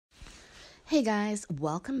Hey guys,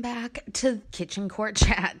 welcome back to Kitchen Court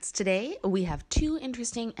Chats. Today we have two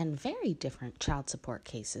interesting and very different child support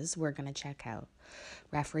cases we're going to check out.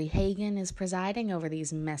 Referee Hagen is presiding over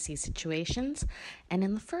these messy situations, and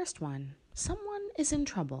in the first one, someone is in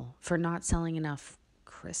trouble for not selling enough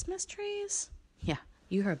Christmas trees? Yeah,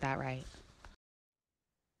 you heard that right.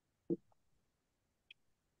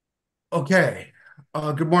 Okay.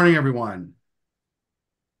 Good morning, everyone.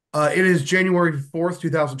 It is January 4th,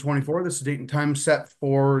 2024. This is date and time set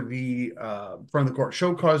for the front of the court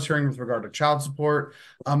show cause hearing with regard to child support.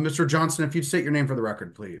 Mr. Johnson, if you'd state your name for the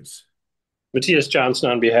record, please. Matthias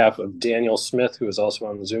Johnson on behalf of Daniel Smith, who is also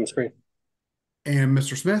on the Zoom screen. And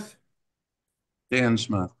Mr. Smith. Dan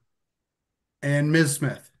Smith. And Ms.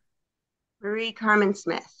 Smith. Marie Carmen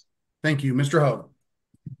Smith. Thank you. Mr. Hogue.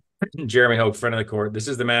 Jeremy Hope, front of the court. This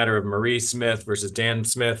is the matter of Marie Smith versus Dan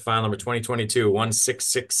Smith, file number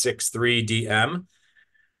 2022-16663-DM.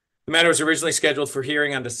 The matter was originally scheduled for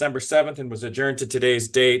hearing on December 7th and was adjourned to today's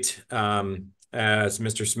date. As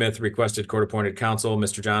Mr. Smith requested court-appointed counsel,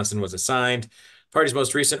 Mr. Johnson was assigned. Party's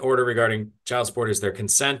most recent order regarding child support is their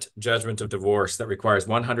consent judgment of divorce that requires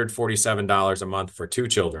 $147 a month for two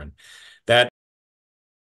children. That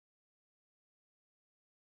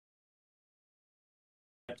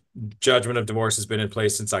judgment of divorce has been in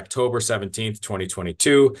place since October 17th,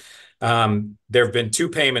 2022. There have been two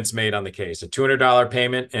payments made on the case, a $200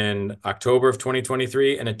 payment in October of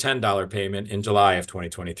 2023 and a $10 payment in July of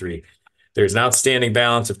 2023. There's an outstanding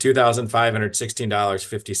balance of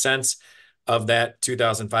 $2,516.50. Of that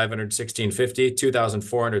 $2,516.50,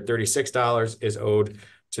 $2,436 is owed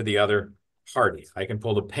to the other party. I can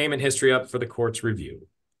pull the payment history up for the court's review.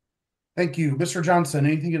 Thank you. Mr. Johnson,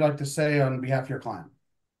 anything you'd like to say on behalf of your client?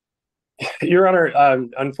 Your Honor,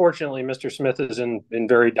 unfortunately, Mr. Smith is in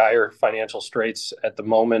very dire financial straits at the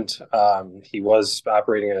moment. He was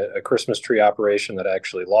operating a Christmas tree operation that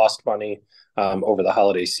actually lost money over the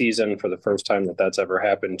holiday season for the first time that's ever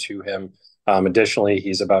happened to him. Additionally,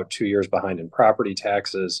 he's about 2 years behind in property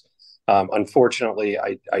taxes. Unfortunately,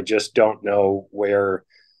 I just don't know where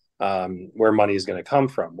money is going to come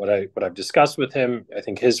from. What I've discussed with him, I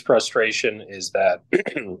think his frustration is that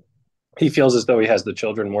he feels as though he has the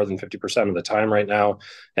children more than 50% of the time right now,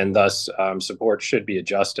 and thus support should be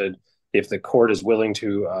adjusted. If the court is willing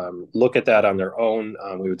to look at that on their own,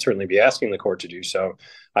 we would certainly be asking the court to do so.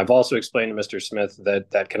 I've also explained to Mr. Smith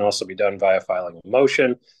that can also be done via filing a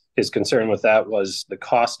motion. His concern with that was the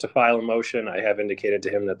cost to file a motion. I have indicated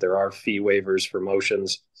to him that there are fee waivers for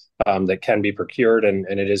motions that can be procured, and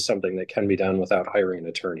it is something that can be done without hiring an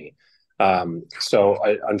attorney.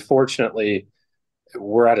 Unfortunately,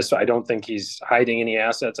 I don't think he's hiding any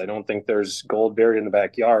assets. I don't think there's gold buried in the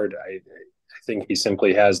backyard. I think he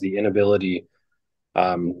simply has the inability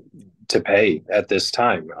to pay at this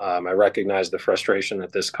time. I recognize the frustration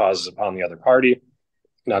that this causes upon the other party,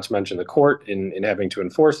 not to mention the court in having to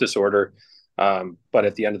enforce this order. But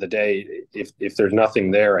at the end of the day, if there's nothing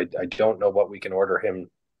there, I don't know what we can order him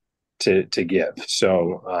to give.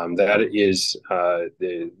 So that is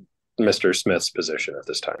Mr. Smith's position at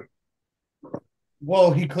this time.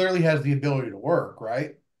 Well, he clearly has the ability to work,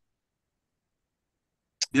 right?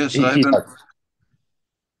 Yes,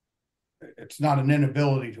 It's not an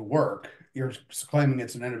inability to work. You're claiming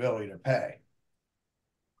it's an inability to pay.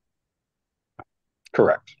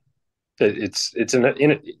 Correct. It's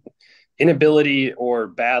an inability or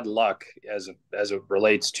bad luck as it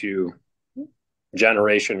relates to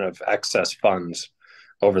generation of excess funds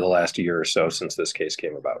over the last year or so since this case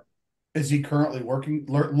came about. Is he currently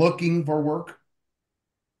looking for work?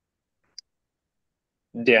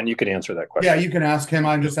 Dan, you can answer that question. Yeah, you can ask him.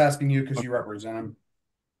 I'm just asking you because you represent him.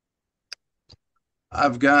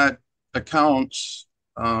 I've got accounts,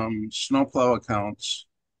 snowplow accounts,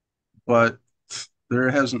 but there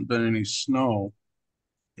hasn't been any snow,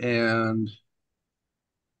 and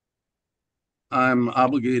I'm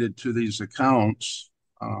obligated to these accounts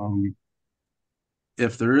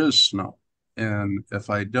if there is snow. And if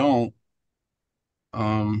I don't,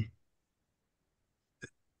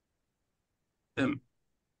 it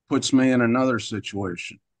puts me in another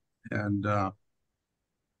situation. And I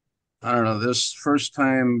don't know, this first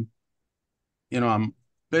time, I'm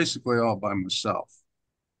basically all by myself,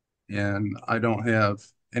 and I don't have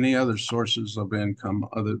any other sources of income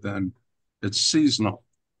other than it's seasonal.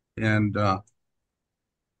 And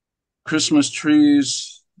Christmas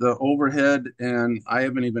trees, the overhead, and I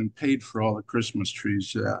haven't even paid for all the Christmas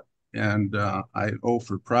trees yet. And I owe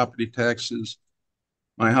for property taxes.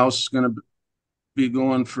 My house is going to be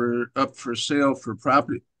going up for sale for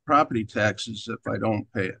property taxes if I don't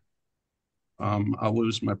pay it. I'll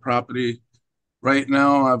lose my property Right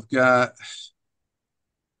now I've got,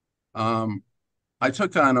 I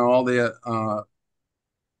took on all the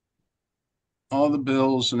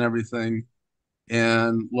bills and everything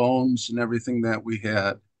and loans and everything that we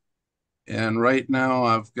had. And right now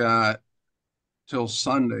I've got till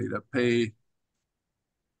Sunday to pay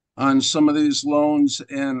on some of these loans,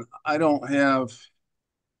 and I don't have,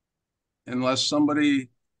 unless some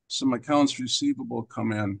accounts receivable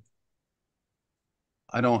come in,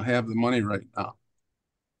 I don't have the money right now.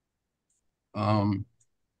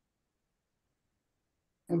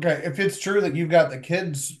 Okay, if it's true that you've got the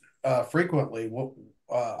kids frequently,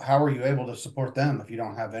 how are you able to support them if you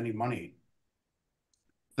don't have any money?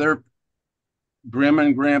 Their grandma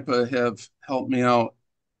and grandpa have helped me out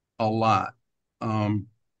a lot.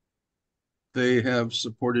 They have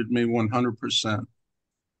supported me 100%.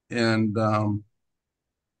 And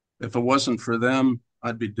if it wasn't for them,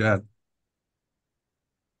 I'd be dead.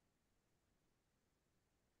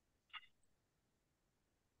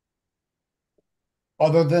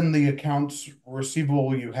 Other than the accounts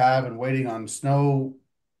receivable you have and waiting on snow,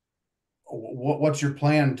 what's your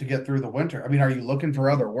plan to get through the winter? I mean, are you looking for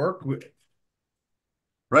other work?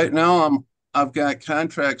 Right now, I've got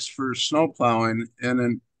contracts for snow plowing, and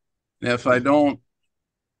then if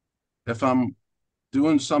I'm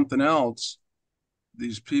doing something else,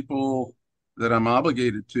 these people that I'm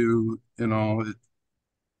obligated to, and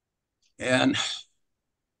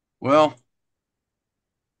well,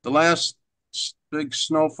 the last big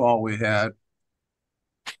snowfall we had,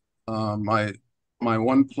 my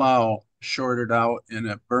one plow shorted out and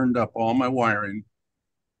it burned up all my wiring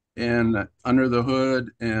and under the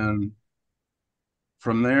hood, and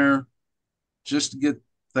from there, just to get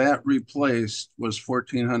that replaced was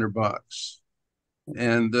 $1,400.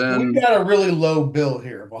 And then we've got a really low bill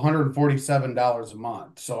here of $147 a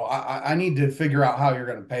month. So I need to figure out how you're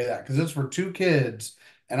going to pay that because it's for two kids,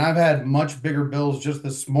 and I've had much bigger bills just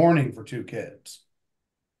this morning for two kids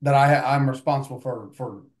that I'm responsible for.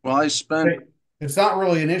 Well, It's not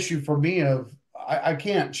really an issue for me I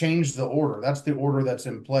can't change the order. That's the order that's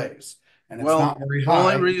in place, and it's not very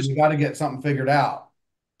high. You got to get something figured out.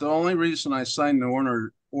 The only reason I signed the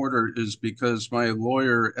order is because my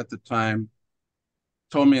lawyer at the time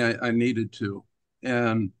told me I needed to.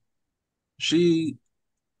 And she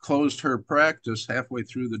closed her practice halfway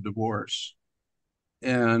through the divorce.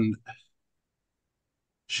 And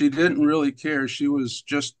she didn't really care. She was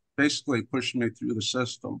just basically pushing me through the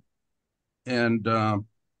system. And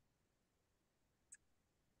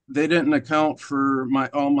they didn't account for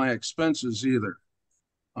all my expenses either.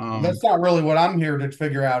 That's not really what I'm here to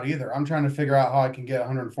figure out either. I'm trying to figure out how I can get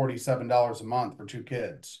 $147 a month for two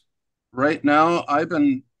kids. Right now, I've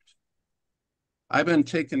been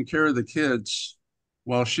taking care of the kids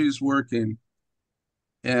while she's working,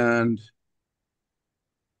 and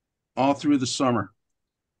all through the summer.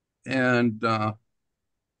 And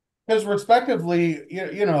because respectively,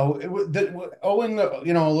 owing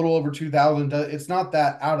a little over 2,000, it's not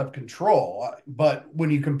that out of control. But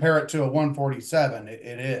when you compare it to a 147,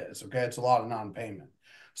 it is okay. It's a lot of non-payment.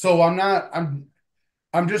 So I'm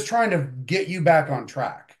just trying to get you back on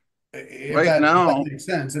track. If that makes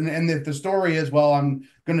sense. And if the story is, well, I'm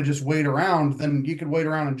going to just wait around, then you could wait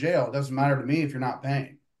around in jail. It doesn't matter to me if you're not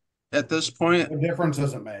paying. At this point, what difference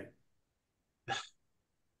does it make?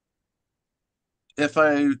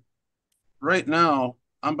 Right now,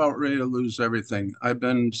 I'm about ready to lose everything.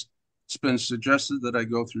 It's been suggested that I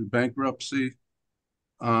go through bankruptcy,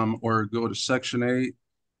 or go to Section 8.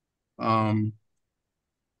 I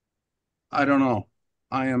don't know.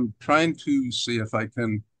 I am trying to see if I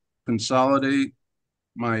can consolidate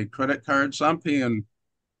my credit cards. I'm paying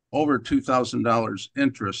over $2,000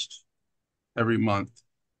 interest every month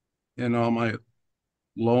in all my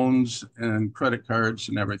loans and credit cards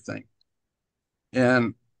and everything.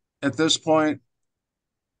 And at this point,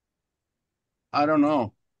 I don't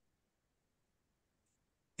know.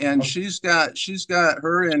 And she's got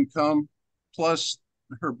her income plus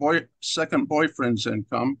her second boyfriend's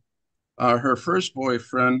income. Her first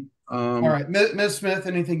boyfriend. All right, Ms. Smith,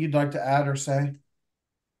 anything you'd like to add or say?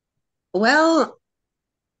 Well,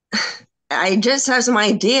 I just have some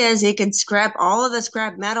ideas. He could scrap all of the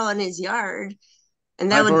scrap metal in his yard, and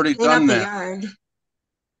that would clean up the yard.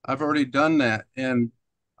 I've already done that, and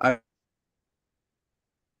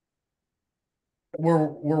we're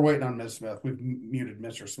waiting on Ms. Smith. We've muted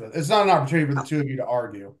Mr. Smith. It's not an opportunity for the two of you to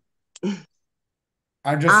argue.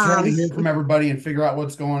 I'm just trying to hear from everybody and figure out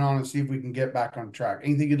what's going on and see if we can get back on track.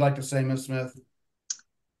 Anything you'd like to say, Ms. Smith?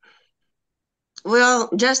 Well,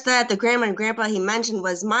 just that the grandma and grandpa he mentioned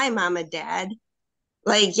was my mom and dad.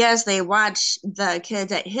 Like, yes, they watch the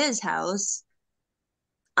kids at his house,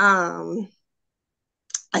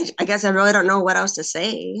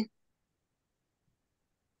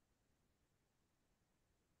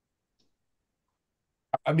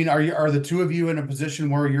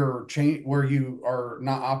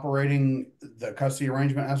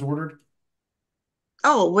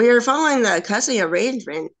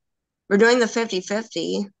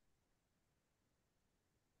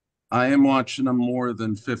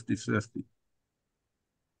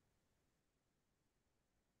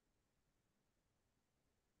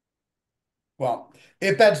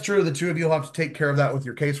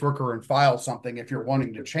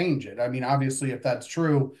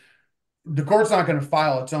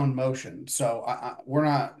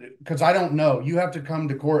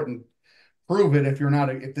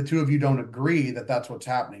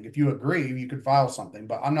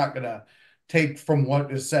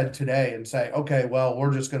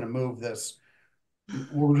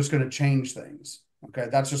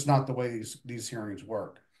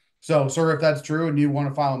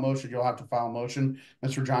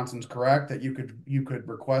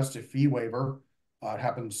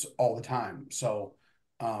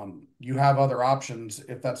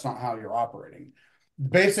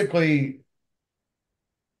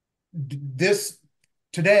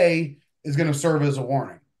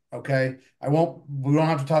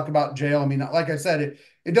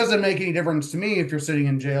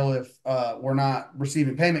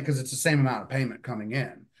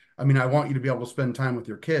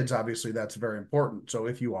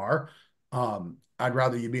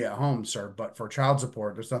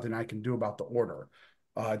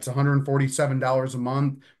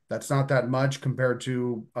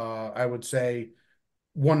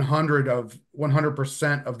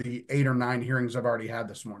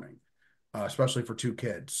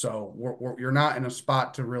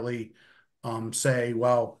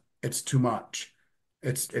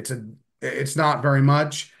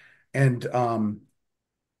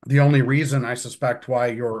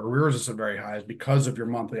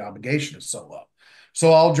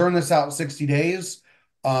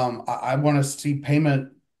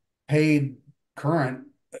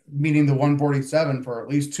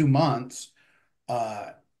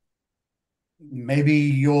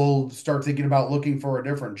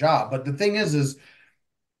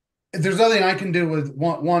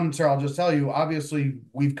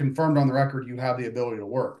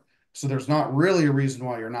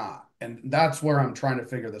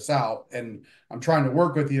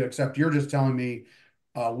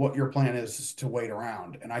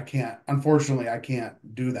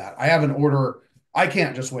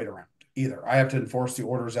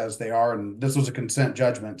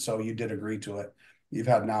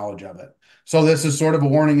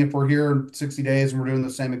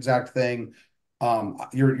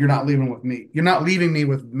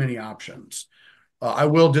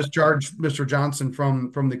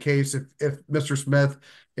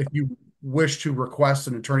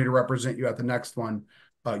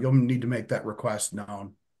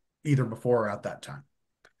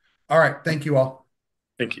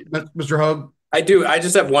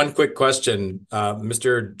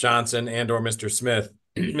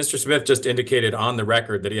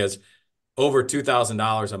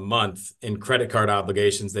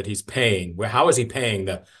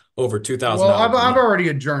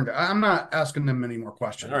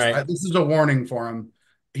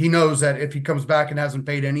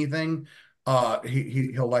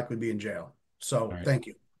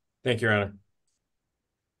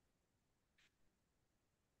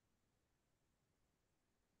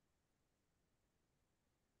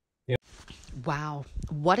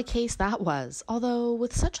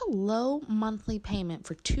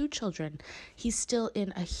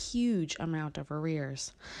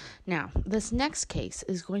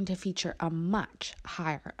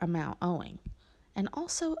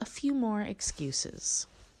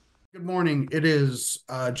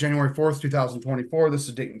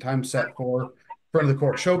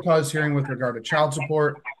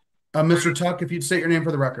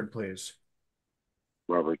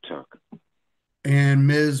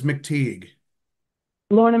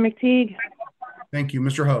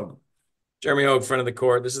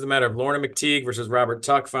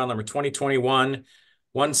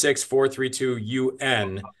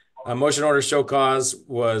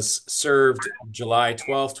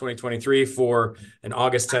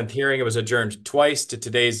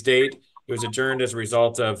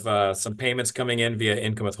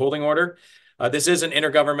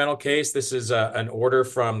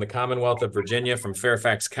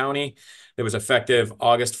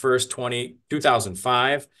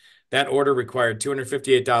 That order required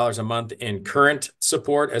 $258 a month in current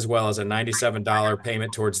support, as well as a $97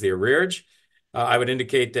 payment towards the arrearage. I would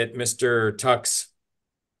indicate that Mr. Tuck's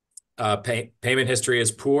payment history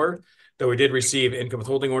is poor, though we did receive income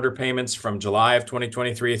withholding order payments from July of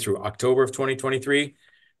 2023 through October of 2023.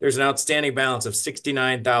 There's an outstanding balance of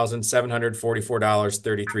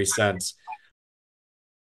 $69,744.33.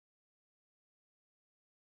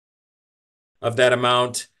 Of that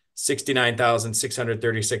amount,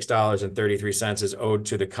 $69,636.33 is owed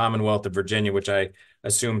to the Commonwealth of Virginia, which I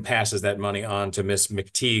assume passes that money on to Ms.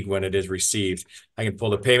 McTeague when it is received. I can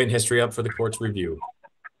pull the payment history up for the court's review.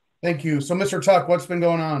 Thank you. So, Mr. Tuck, what's been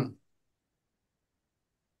going on?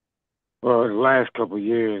 Well, the last couple of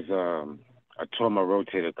years, I tore my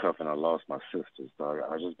rotator cuff and I lost my sister. So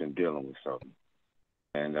I just been dealing with something.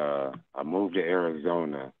 And I moved to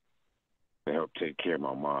Arizona to help take care of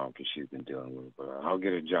my mom because she's been dealing with it. But I'll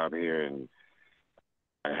get a job here, and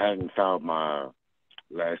I hadn't filed my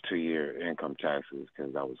last 2-year income taxes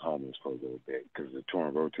because I was homeless for a little bit because of the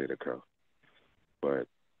torn rotator cuff. But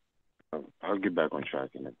I'll get back on track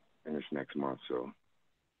in this next month. So,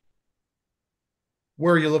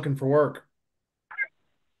 where are you looking for work?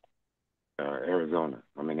 Arizona.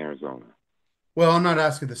 I'm in Arizona. Well, I'm not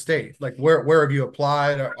asking the state. Like, where have you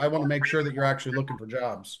applied? I want to make sure that you're actually looking for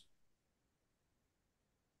jobs.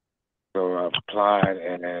 So I've applied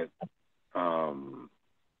at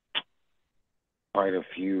quite a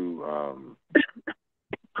few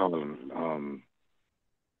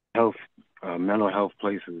mental health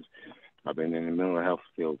places. I've been in the mental health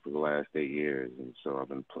field for the last 8 years, and so I've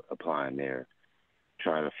been applying there.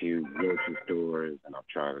 Tried a few grocery stores, and I've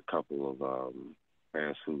tried a couple of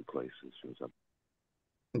fast food places.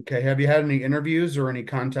 Okay. Have you had any interviews or any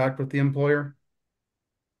contact with the employer?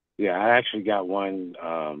 Yeah, I actually got one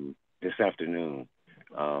this afternoon.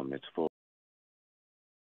 It's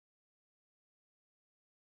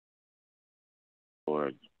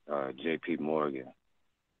for J.P. Morgan,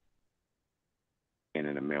 and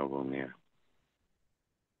in the mailroom there.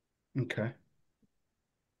 Okay.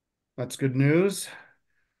 That's good news.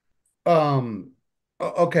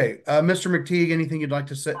 Okay. Mr. McTeague, anything you'd like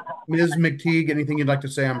to say? Ms. McTeague, anything you'd like to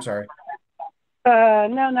say? I'm sorry.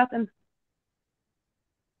 No, nothing.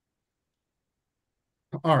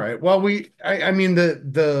 All right. Well, I mean,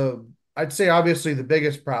 I'd say obviously the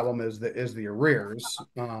biggest problem is the arrears.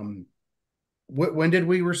 When did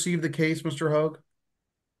we receive the case, Mr. Hogue?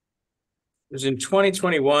 It was in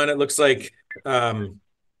 2021. It looks like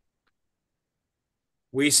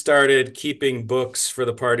we started keeping books for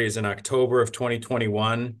the parties in October of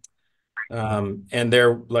 2021. And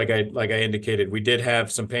there, like I indicated, we did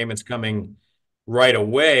have some payments coming right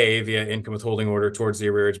away via income withholding order towards the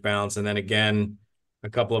arrearage balance, and then again a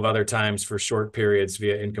couple of other times for short periods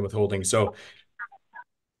via income withholding. So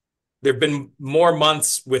there have been more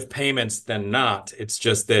months with payments than not. It's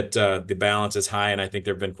just that the balance is high, and I think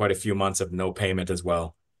there have been quite a few months of no payment as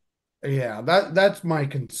well. Yeah, that's my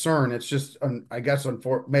concern. It's just, I guess,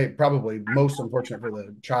 probably most unfortunate for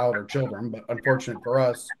the child or children, but unfortunate for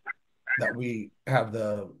us that we have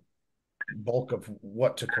the bulk of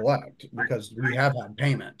what to collect because we have had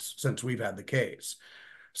payments since we've had the case.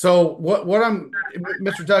 So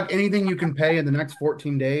Mr. Tuck, anything you can pay in the next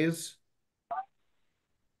 14 days?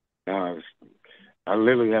 I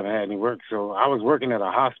literally haven't had any work. So I was working at a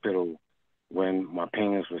hospital when my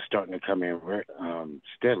payments were starting to come in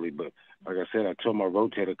steadily. But like I said, I tore my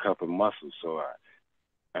rotator cuff and muscle. So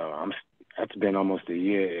that's been almost a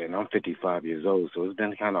year, and I'm 55 years old. So it's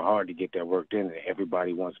been kind of hard to get that worked in.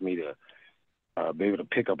 Everybody wants me to be able to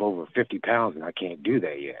pick up over 50 pounds, and I can't do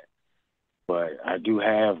that yet. But I do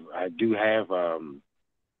have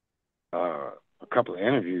a couple of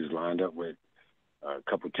interviews lined up with a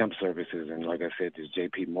couple of temp services, and like I said, there's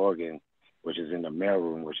J.P. Morgan, which is in the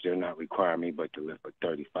mailroom, which they're not requiring me but to lift but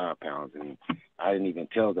 35 pounds, and I didn't even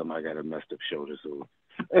tell them I got a messed up shoulder. So,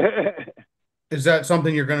 is that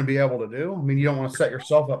something you're going to be able to do? I mean, you don't want to set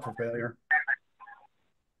yourself up for failure.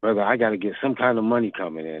 Brother, I got to get some kind of money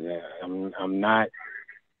coming in. I'm not.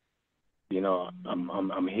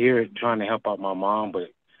 I'm here trying to help out my mom, but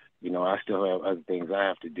I still have other things I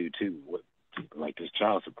have to do too, like this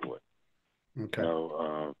child support. Okay.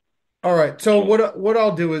 All right. So what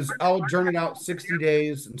I'll do is I'll journal it out 60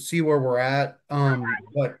 days and see where we're at.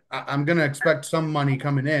 But I'm going to expect some money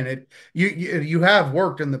coming in. You have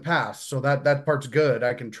worked in the past, so that part's good.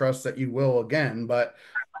 I can trust that you will again, but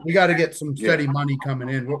we got to get some steady money coming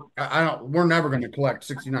in. We're never going to collect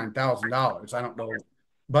 $69,000. I don't know,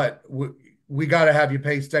 but we got to have you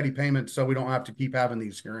pay steady payments so we don't have to keep having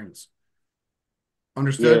these hearings.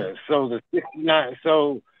 Understood? Yeah. So the 69.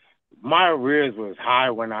 So my arrears was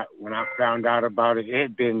high when I found out about it. It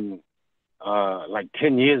had been like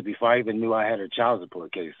 10 years before I even knew I had a child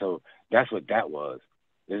support case. So that's what that was.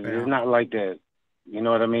 It's not like that. You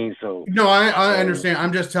know what I mean? So no, I understand.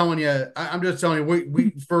 I'm just telling you.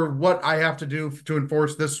 We for what I have to do to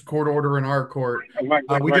enforce this court order in our court,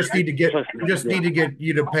 we just need to get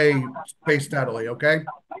you to pay steadily. Okay.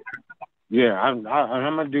 Yeah, I'm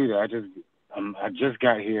gonna do that. I just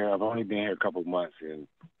got here. I've only been here a couple months, and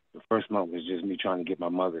the first month was just me trying to get my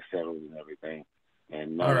mother settled and everything.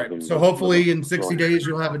 And all right. So hopefully in 60 days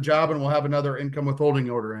you'll have a job and we'll have another income withholding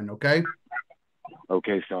order in. Okay.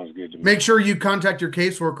 Okay, sounds good to me. Make sure you contact your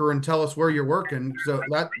caseworker and tell us where you're working. So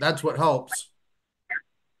that's what helps.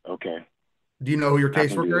 Okay. Do you know who your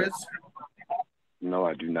caseworker is? No,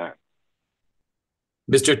 I do not.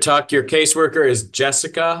 Mr. Tuck, your caseworker is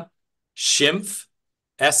Jessica Schimpf,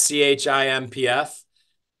 SCHIMPF.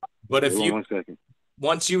 But if you, 1 second.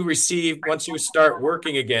 once you start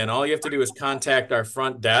working again, all you have to do is contact our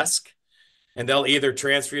front desk and they'll either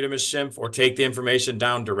transfer you to Ms. Schimpf or take the information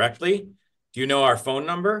down directly. Do you know our phone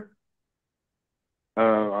number?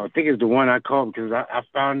 I think it's the one I called because I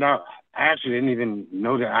found out. I actually didn't even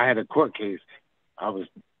know that I had a court case.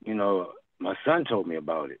 My son told me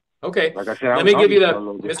about it. Okay. Like I said, let me give you the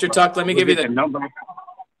Mr. Tuck. Let me give you the number.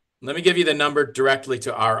 Let me give you the number directly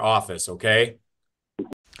to our office. Okay.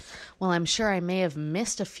 Well, I'm sure I may have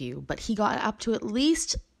missed a few, but he got up to at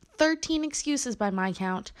least 13 excuses by my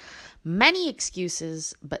count. Many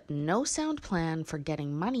excuses, but no sound plan for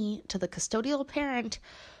getting money to the custodial parent.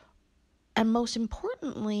 And most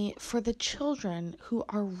importantly, for the children who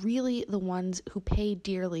are really the ones who pay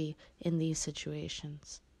dearly in these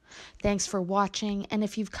situations. Thanks for watching, and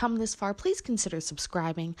if you've come this far, please consider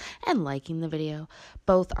subscribing and liking the video.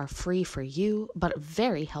 Both are free for you, but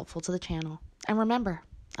very helpful to the channel. And remember,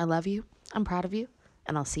 I love you, I'm proud of you,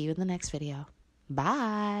 and I'll see you in the next video.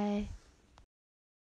 Bye!